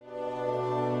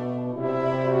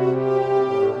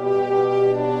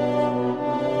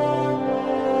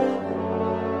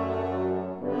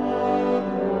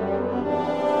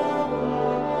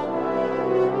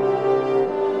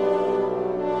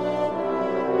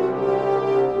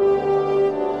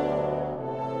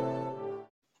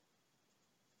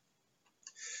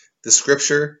The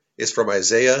scripture is from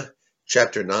Isaiah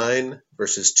chapter 9,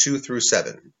 verses 2 through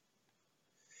 7.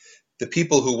 The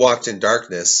people who walked in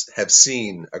darkness have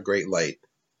seen a great light.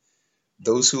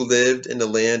 Those who lived in the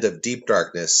land of deep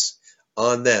darkness,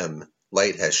 on them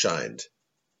light has shined.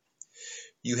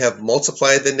 You have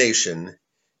multiplied the nation,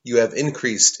 you have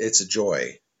increased its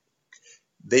joy.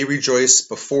 They rejoice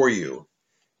before you,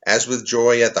 as with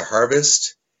joy at the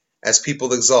harvest, as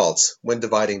people exult when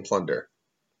dividing plunder.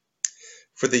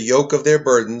 For the yoke of their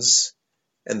burdens,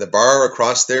 and the bar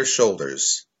across their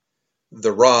shoulders,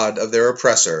 the rod of their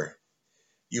oppressor,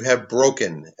 you have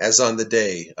broken as on the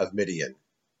day of Midian.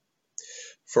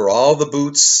 For all the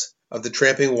boots of the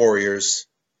tramping warriors,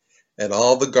 and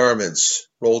all the garments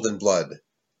rolled in blood,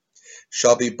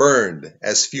 shall be burned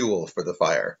as fuel for the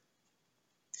fire.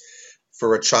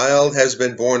 For a child has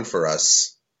been born for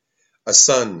us, a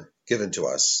son given to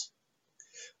us.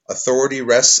 Authority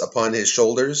rests upon his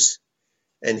shoulders,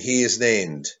 and he is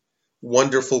named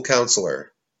Wonderful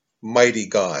Counselor, Mighty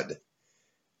God,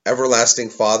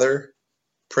 Everlasting Father,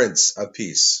 Prince of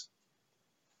Peace.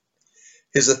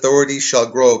 His authority shall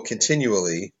grow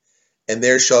continually, and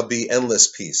there shall be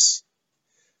endless peace,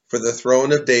 for the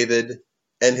throne of David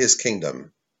and his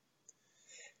kingdom.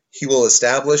 He will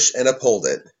establish and uphold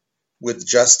it with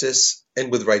justice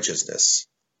and with righteousness.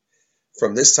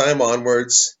 From this time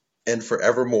onwards and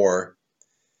forevermore,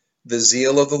 the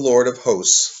zeal of the Lord of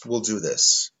hosts will do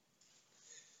this.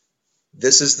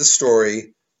 This is the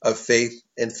story of faith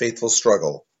and faithful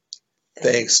struggle.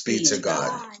 Thanks be to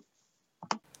God.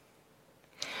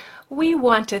 We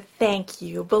want to thank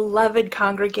you, beloved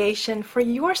congregation, for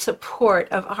your support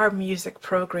of our music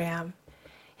program.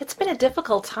 It's been a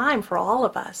difficult time for all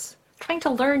of us, trying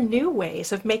to learn new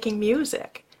ways of making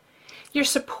music. Your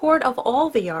support of all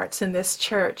the arts in this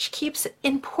church keeps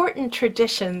important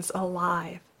traditions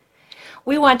alive.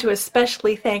 We want to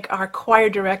especially thank our choir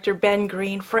director, Ben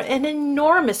Green, for an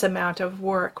enormous amount of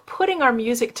work putting our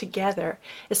music together,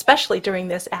 especially during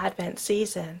this Advent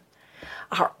season.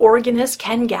 Our organist,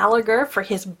 Ken Gallagher, for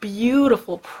his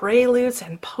beautiful preludes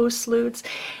and postludes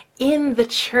in the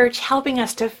church, helping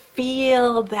us to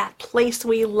feel that place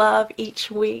we love each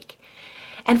week,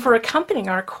 and for accompanying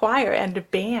our choir and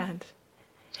band.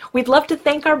 We'd love to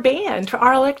thank our band,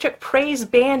 our Electric Praise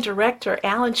Band director,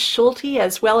 Alan Schulte,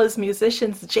 as well as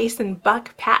musicians Jason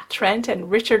Buck, Pat Trent, and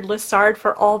Richard Lessard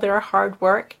for all their hard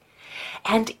work,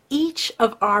 and each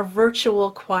of our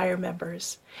virtual choir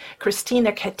members,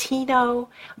 Christina Catino,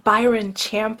 Byron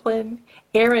Champlin,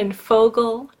 Aaron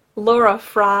Fogel, Laura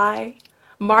Fry,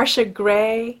 Marcia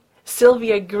Gray,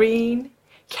 Sylvia Green,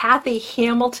 Kathy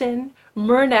Hamilton,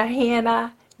 Myrna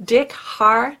Hanna, Dick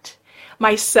Hart,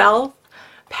 myself,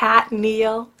 Pat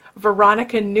Neal,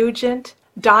 Veronica Nugent,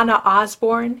 Donna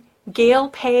Osborne, Gail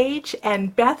Page,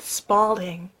 and Beth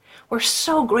Spalding. We're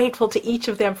so grateful to each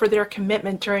of them for their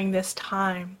commitment during this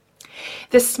time.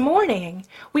 This morning,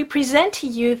 we present to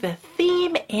you the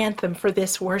theme anthem for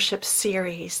this worship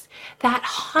series, that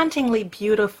hauntingly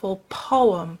beautiful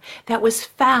poem that was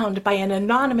found by an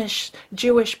anonymous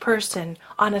Jewish person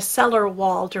on a cellar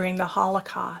wall during the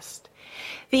Holocaust.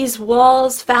 These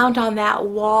walls found on that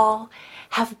wall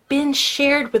have been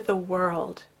shared with the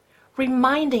world,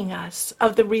 reminding us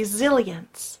of the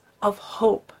resilience of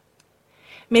hope.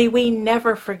 May we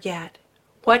never forget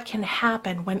what can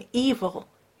happen when evil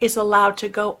is allowed to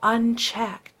go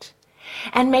unchecked.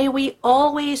 And may we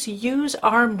always use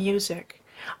our music,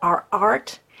 our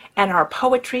art, and our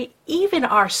poetry, even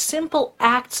our simple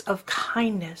acts of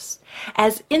kindness,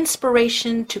 as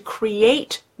inspiration to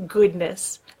create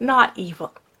goodness, not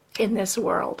evil, in this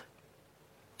world.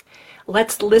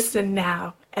 Let's listen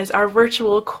now as our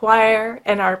virtual choir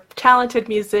and our talented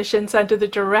musicians under the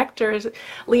director's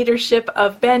leadership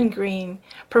of Ben Green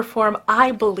perform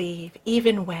I Believe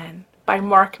Even When by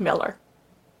Mark Miller.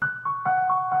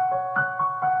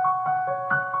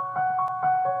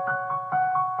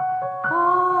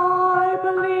 I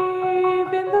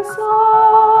believe in the sun.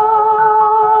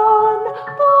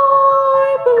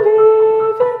 I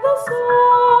believe in the sun.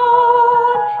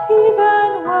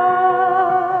 Even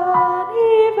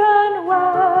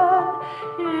when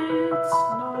it's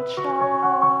not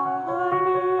shining.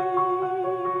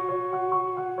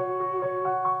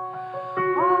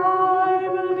 I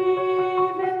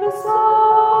believe in the sun.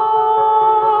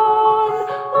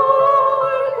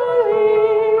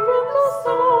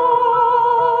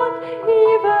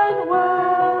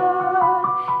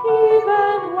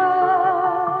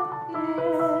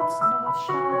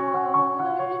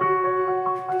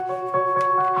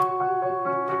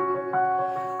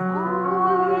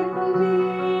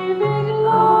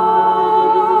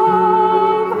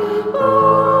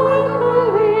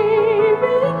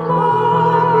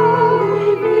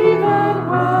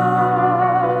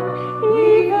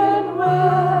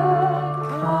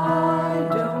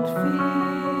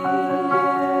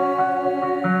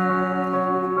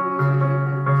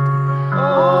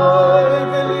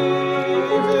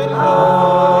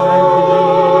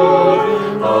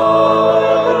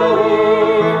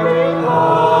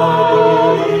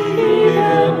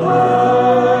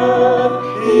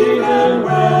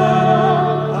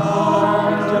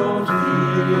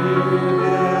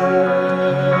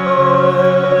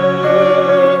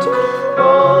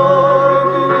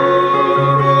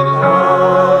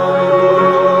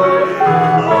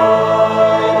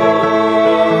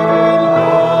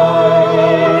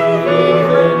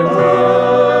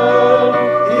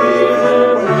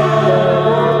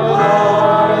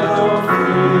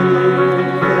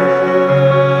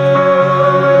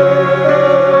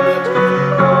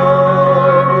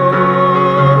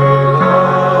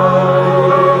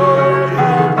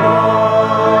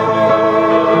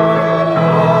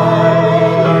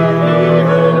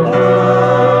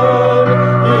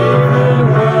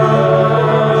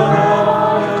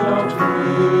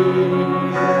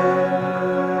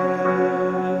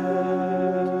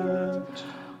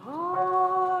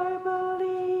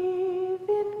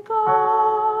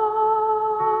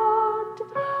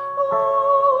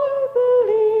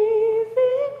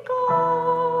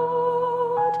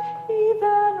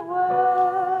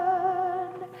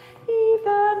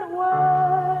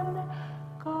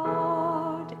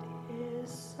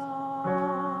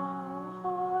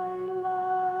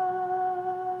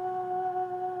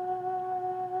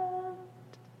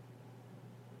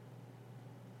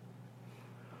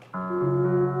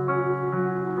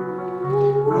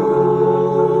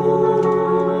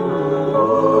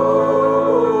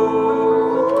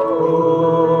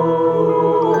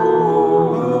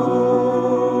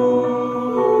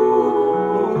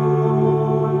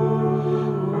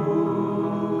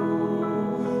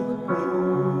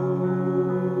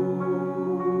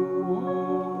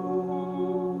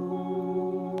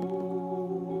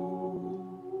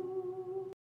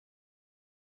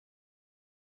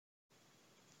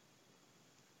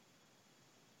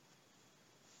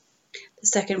 The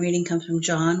second reading comes from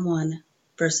John 1,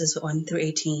 verses 1 through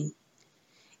 18.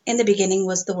 In the beginning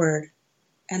was the Word,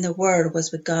 and the Word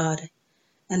was with God,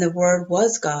 and the Word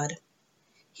was God.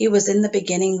 He was in the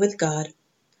beginning with God.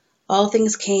 All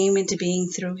things came into being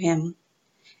through him,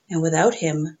 and without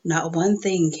him not one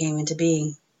thing came into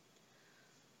being.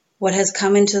 What has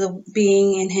come into the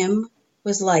being in him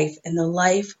was life, and the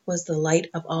life was the light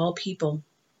of all people.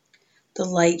 The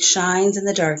light shines in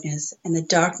the darkness, and the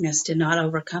darkness did not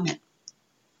overcome it.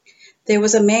 There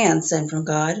was a man sent from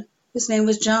God, whose name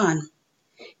was John.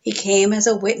 He came as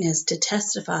a witness to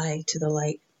testify to the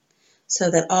light, so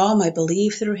that all might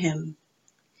believe through him.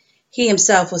 He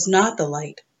himself was not the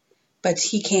light, but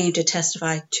he came to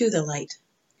testify to the light.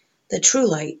 The true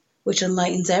light, which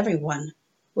enlightens everyone,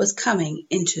 was coming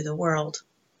into the world.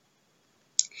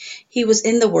 He was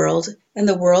in the world, and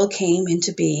the world came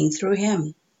into being through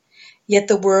him. Yet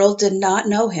the world did not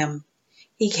know him.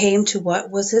 He came to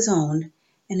what was his own,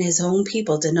 and his own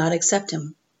people did not accept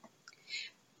him.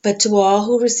 But to all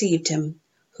who received him,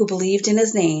 who believed in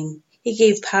his name, he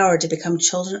gave power to become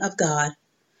children of God,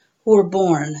 who were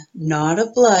born not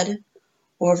of blood,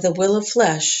 or of the will of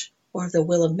flesh, or of the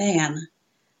will of man,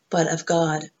 but of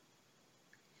God.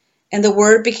 And the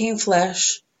Word became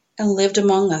flesh and lived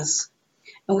among us,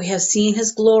 and we have seen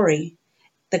his glory,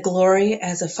 the glory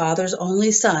as a Father's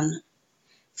only Son,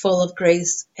 full of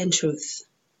grace and truth.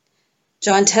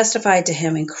 John testified to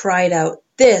him and cried out,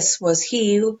 "This was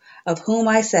he of whom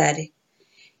I said,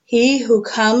 'He who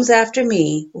comes after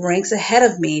me ranks ahead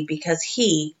of me because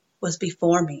he was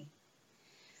before me.'"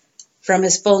 From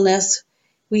his fullness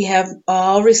we have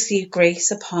all received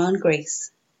grace upon grace.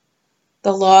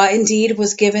 The law indeed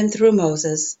was given through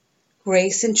Moses.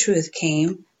 Grace and truth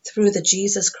came through the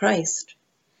Jesus Christ.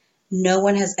 No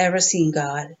one has ever seen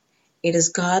God. It is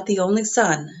God, the only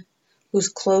Son, who's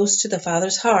close to the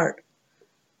Father's heart,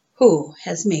 who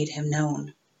has made him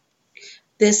known.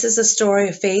 This is a story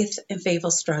of faith and faithful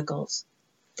struggles.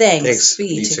 Thanks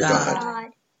be to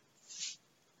God.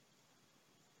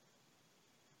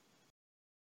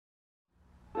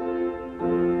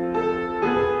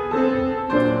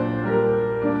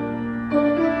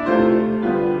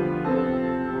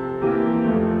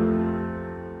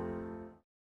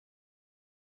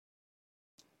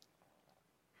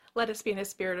 Let us be in a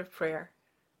spirit of prayer.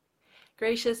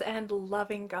 Gracious and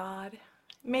loving God,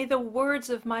 may the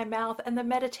words of my mouth and the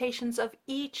meditations of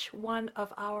each one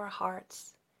of our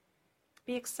hearts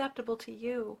be acceptable to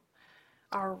you,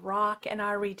 our rock and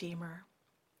our Redeemer.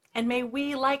 And may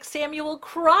we, like Samuel,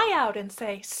 cry out and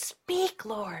say, "Speak,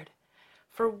 Lord,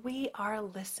 for we are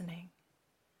listening."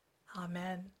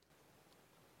 Amen.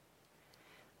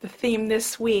 The theme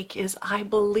this week is I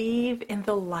believe in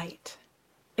the light,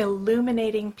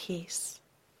 illuminating peace.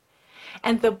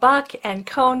 And the Buck and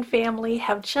Cone family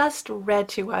have just read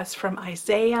to us from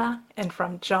Isaiah and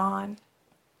from John.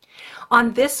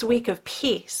 On this week of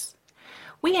peace,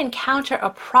 we encounter a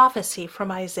prophecy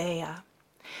from Isaiah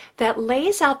that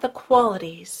lays out the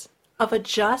qualities of a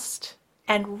just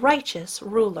and righteous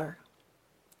ruler.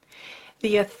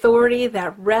 The authority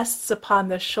that rests upon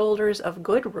the shoulders of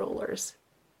good rulers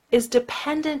is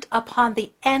dependent upon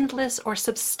the endless or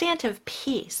substantive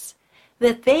peace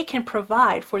that they can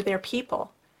provide for their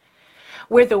people,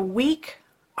 where the weak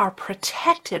are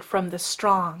protected from the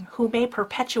strong who may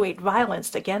perpetuate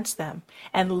violence against them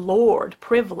and lord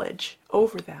privilege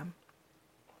over them.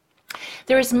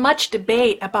 There is much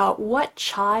debate about what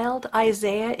child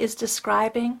Isaiah is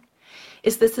describing.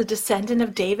 Is this a descendant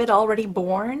of David already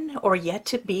born or yet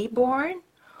to be born?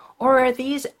 Or are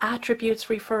these attributes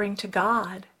referring to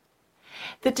God?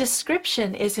 The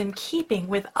description is in keeping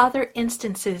with other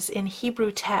instances in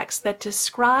Hebrew texts that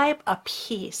describe a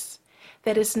peace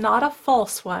that is not a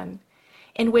false one,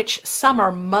 in which some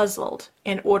are muzzled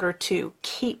in order to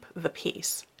keep the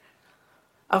peace.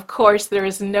 Of course, there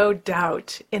is no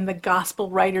doubt in the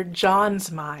gospel writer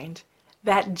John's mind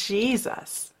that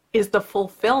Jesus is the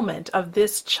fulfillment of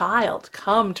this child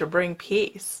come to bring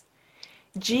peace.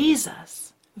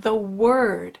 Jesus, the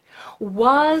Word,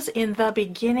 was in the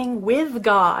beginning with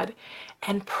God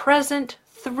and present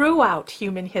throughout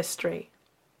human history.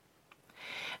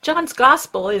 John's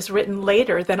Gospel is written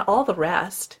later than all the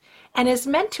rest and is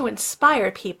meant to inspire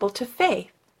people to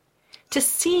faith, to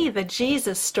see the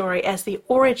Jesus story as the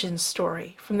origin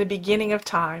story from the beginning of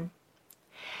time.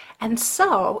 And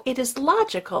so it is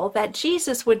logical that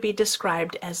Jesus would be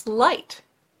described as light,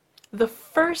 the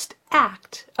first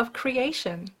act of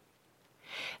creation.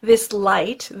 This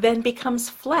light then becomes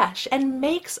flesh and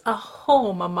makes a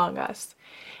home among us,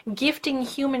 gifting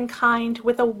humankind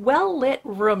with a well-lit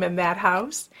room in that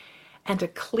house and a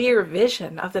clear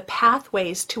vision of the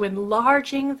pathways to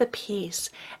enlarging the peace,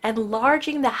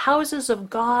 enlarging the houses of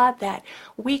God that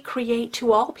we create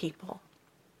to all people.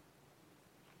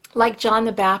 Like John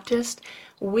the Baptist,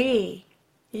 we,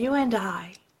 you and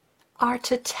I, are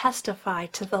to testify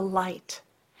to the light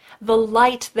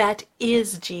that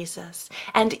is Jesus,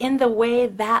 and in the way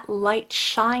that light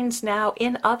shines now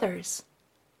in others.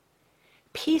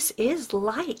 Peace is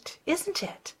light, isn't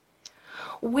it?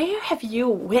 Where have you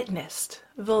witnessed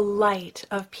the light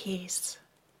of peace?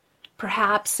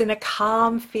 Perhaps in a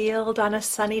calm field on a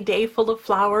sunny day full of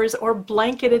flowers or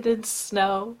blanketed in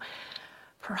snow.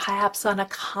 Perhaps on a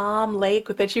calm lake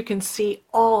that you can see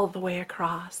all the way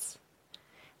across.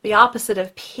 The opposite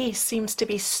of peace seems to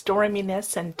be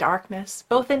storminess and darkness,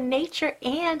 both in nature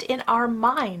and in our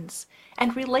minds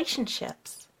and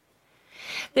relationships.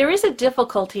 There is a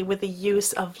difficulty with the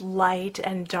use of light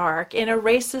and dark in a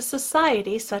racist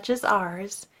society such as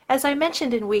ours, as I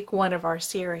mentioned in week 1 of our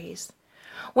series.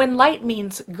 When light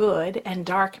means good and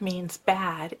dark means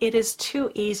bad, it is too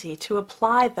easy to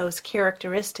apply those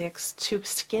characteristics to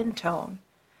skin tone.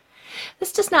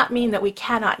 This does not mean that we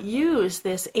cannot use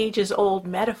this ages-old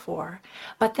metaphor,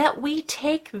 but that we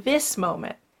take this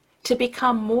moment to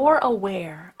become more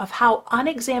aware of how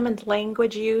unexamined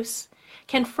language use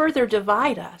can further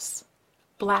divide us.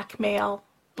 Blackmail,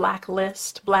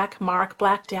 blacklist, black mark,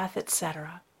 black death,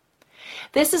 etc.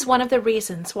 This is one of the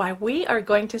reasons why we are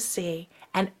going to see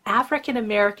an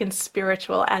African-American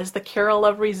spiritual as the Carol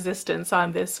of Resistance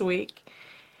on this week,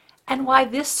 and why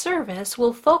this service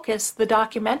will focus the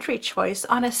documentary choice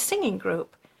on a singing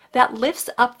group that lifts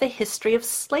up the history of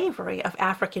slavery of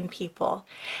African people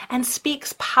and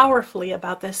speaks powerfully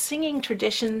about the singing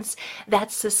traditions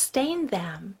that sustain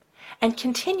them and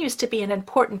continues to be an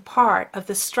important part of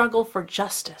the struggle for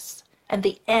justice and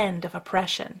the end of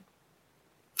oppression.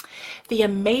 The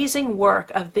amazing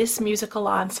work of this musical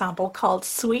ensemble called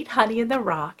Sweet Honey in the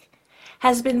Rock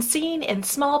has been seen in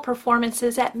small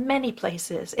performances at many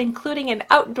places, including an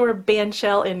outdoor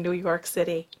bandshell in New York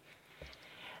City.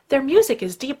 Their music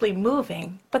is deeply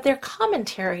moving, but their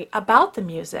commentary about the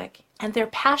music and their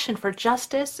passion for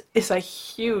justice is a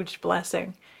huge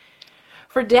blessing.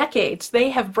 For decades,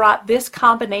 they have brought this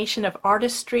combination of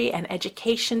artistry and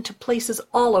education to places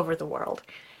all over the world.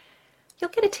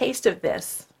 You'll get a taste of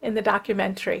this in the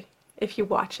documentary if you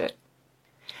watch it.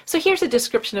 So here's a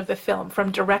description of the film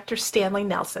from director Stanley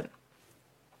Nelson.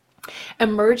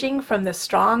 Emerging from the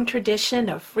strong tradition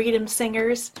of freedom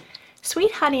singers,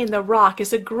 Sweet Honey in the Rock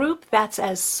is a group that's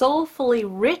as soulfully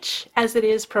rich as it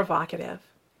is provocative.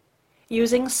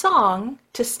 Using song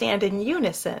to stand in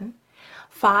unison,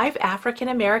 5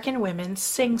 African-American women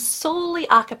sing solely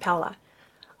a cappella,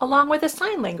 along with a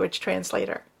sign language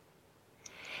translator.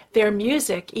 Their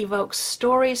music evokes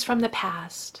stories from the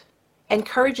past,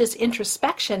 encourages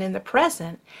introspection in the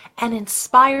present, and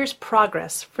inspires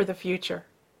progress for the future.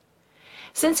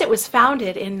 Since it was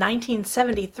founded in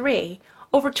 1973,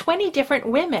 over 20 different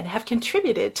women have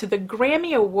contributed to the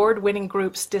Grammy Award-winning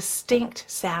group's distinct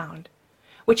sound,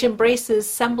 which embraces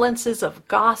semblances of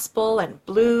gospel and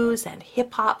blues and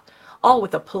hip-hop, all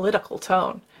with a political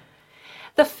tone.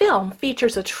 The film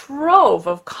features a trove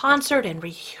of concert and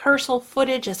rehearsal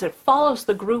footage as it follows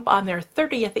the group on their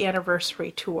 30th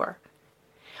anniversary tour.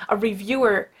 A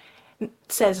reviewer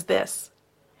says this: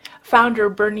 founder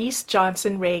Bernice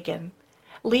Johnson Reagan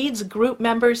leads group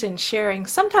members in sharing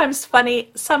sometimes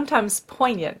funny, sometimes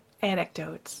poignant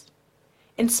anecdotes.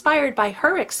 Inspired by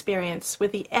her experience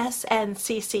with the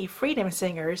SNCC Freedom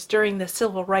Singers during the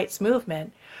Civil Rights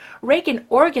Movement, Reagan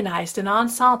organized an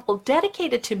ensemble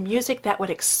dedicated to music that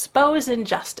would expose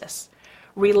injustice,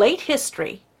 relate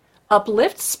history,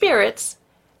 uplift spirits,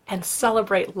 and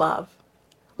celebrate love.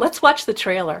 Let's watch the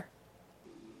trailer.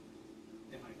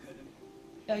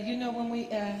 When we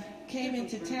came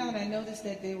into town, I noticed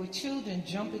that there were children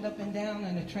jumping up and down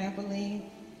on a trampoline,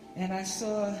 and I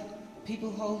saw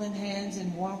people holding hands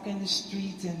and walking the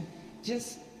streets and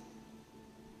just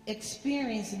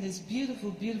experiencing this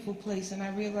beautiful, beautiful place. And I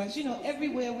realized,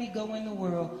 everywhere we go in the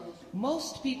world,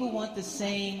 most people want the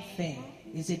same thing.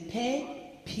 Is it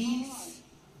pay, peace,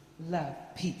 love,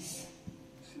 peace.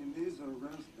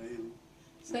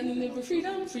 Standing for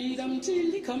freedom, freedom till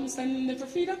he comes. Standing for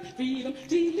freedom, freedom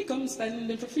till he comes.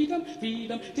 Standing for freedom,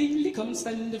 freedom till he comes.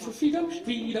 Standing for freedom,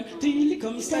 freedom till he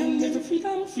comes. Standing for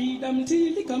freedom, freedom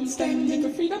till he comes. Standing for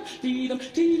freedom, freedom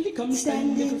till he comes.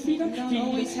 Standing for freedom,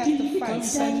 freedom till he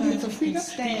comes. Standing for freedom,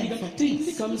 freedom till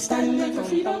he comes. Standing for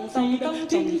freedom, freedom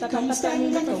till he comes.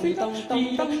 Standing for freedom,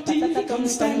 freedom till he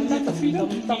comes. Standing for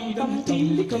freedom, freedom till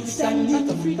he comes. Standing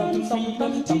for freedom,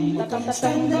 freedom till he comes.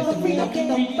 Standing for freedom,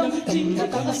 freedom till he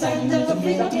comes. stand up for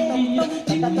freedom.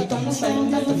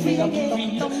 Stand up for freedom.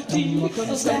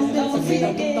 Stand up for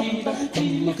freedom.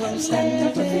 Stand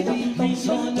up for freedom. Peace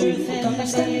on earth and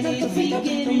stand up for freedom.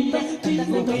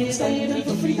 Stand up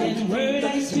for freedom. Word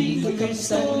I speak,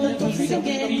 stand up for freedom.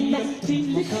 Let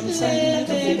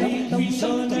there be peace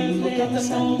on earth. Let the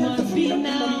moment be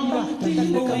now.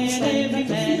 When every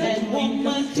man and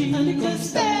woman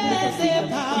understands their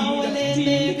power, let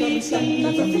there be peace. Let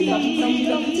there be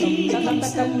peace. Let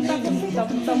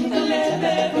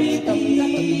there be peace.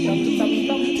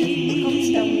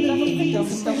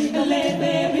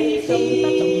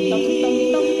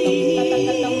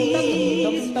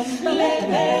 Let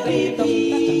there be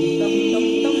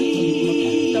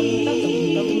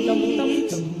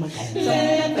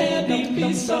Let there be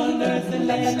peace on earth and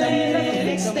let it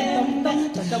extend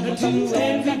to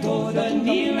every border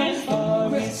near and far.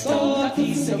 Restore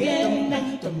peace again.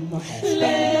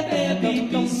 Let there be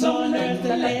peace on earth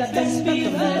and let this be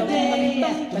the day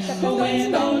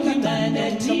when all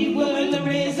humanity will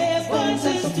raise their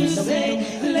voices to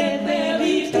say, let there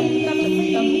be peace. Let there be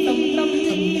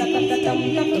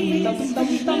peace.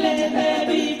 Let there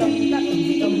be peace.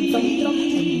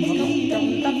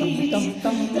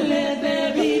 Let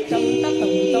there be peace.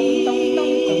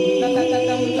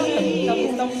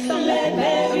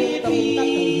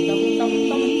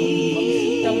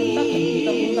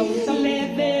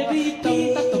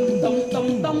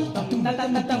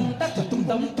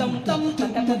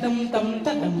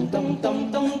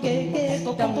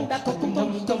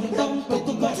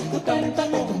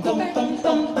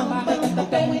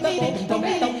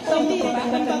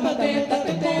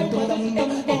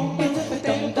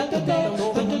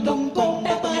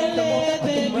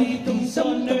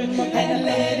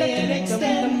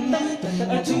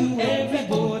 To every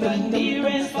border near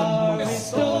and far,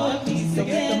 restore peace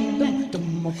again.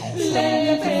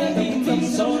 Let there be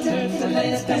peace on earth,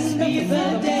 let this be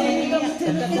the day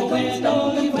when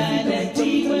all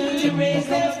humanity will raise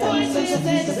their voices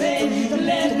and say,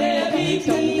 let there be peace.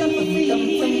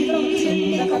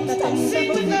 Sing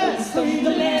with us,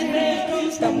 let there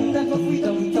be stand up for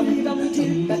freedom.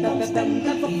 Stand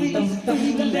up for freedom.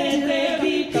 Let there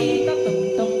be peace.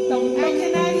 How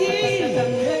can I hear you?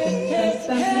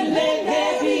 Let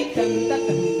there be peace.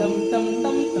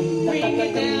 Bring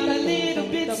it down a little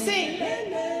bit, sing.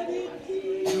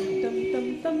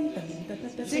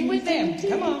 Sing with them,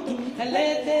 come on. And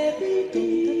let there be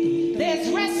peace. There's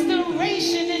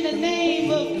restoration in the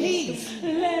name of peace.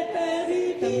 Let there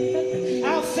be peace.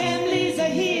 Our families are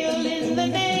healed in the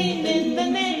name, in the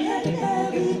name.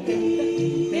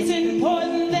 It's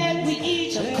important that we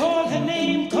each call her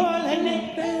name, call her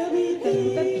name.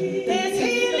 There's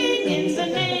healing in the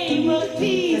name of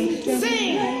peace.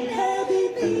 Sing.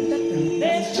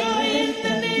 There's joy in the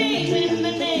name, in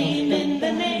the name, in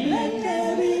the name.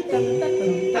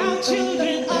 Our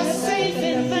children are safe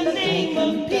in the name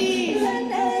of peace.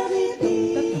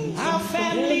 Our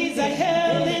families are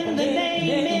held in the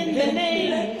name, in the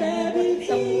name.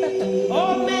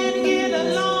 All men get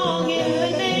along in the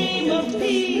name of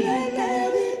peace.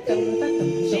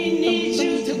 She needs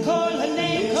you to call her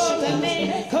name, call her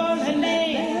name, call her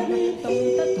name.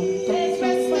 There's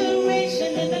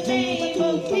restoration in the name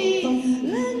of peace.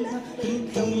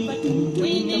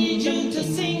 We need you to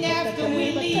sing after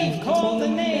we leave, call the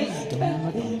name.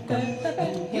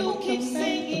 You keep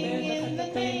singing in the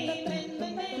name, in the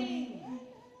name.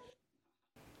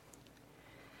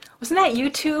 Wasn't that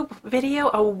YouTube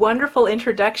video a wonderful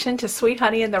introduction to Sweet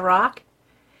Honey in the Rock?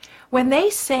 When they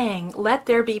sang, "Let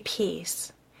There Be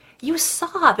Peace," you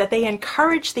saw that they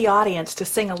encouraged the audience to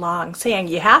sing along, saying,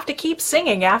 you have to keep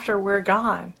singing after we're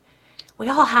gone. We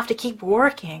all have to keep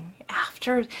working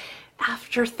after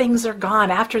things are gone,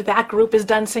 after that group is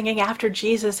done singing, after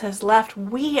Jesus has left.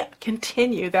 We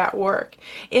continue that work.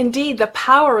 Indeed, the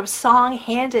power of song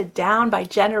handed down by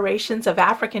generations of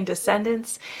African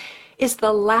descendants is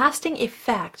the lasting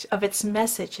effect of its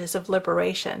messages of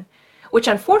liberation, which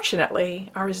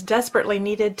unfortunately are as desperately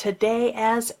needed today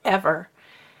as ever.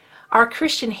 Our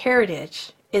Christian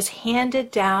heritage is handed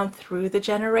down through the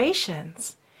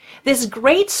generations. This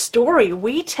great story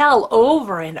we tell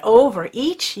over and over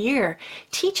each year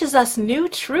teaches us new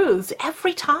truths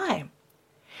every time.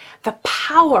 The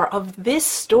power of this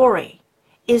story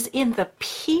is in the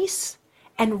peace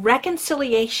and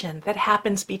reconciliation that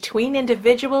happens between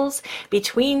individuals,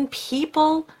 between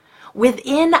people,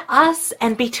 within us,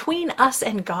 and between us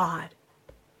and God.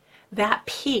 That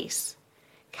peace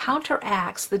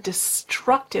counteracts the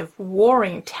destructive,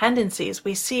 warring tendencies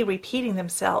we see repeating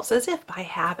themselves as if by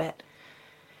habit.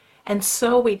 And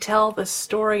so we tell the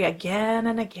story again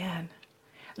and again.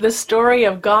 the story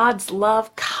of God's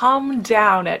love come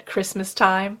down at Christmas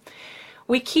time.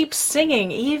 We keep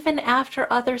singing even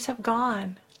after others have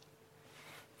gone.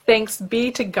 Thanks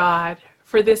be to God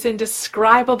for this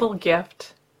indescribable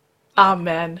gift.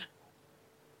 Amen.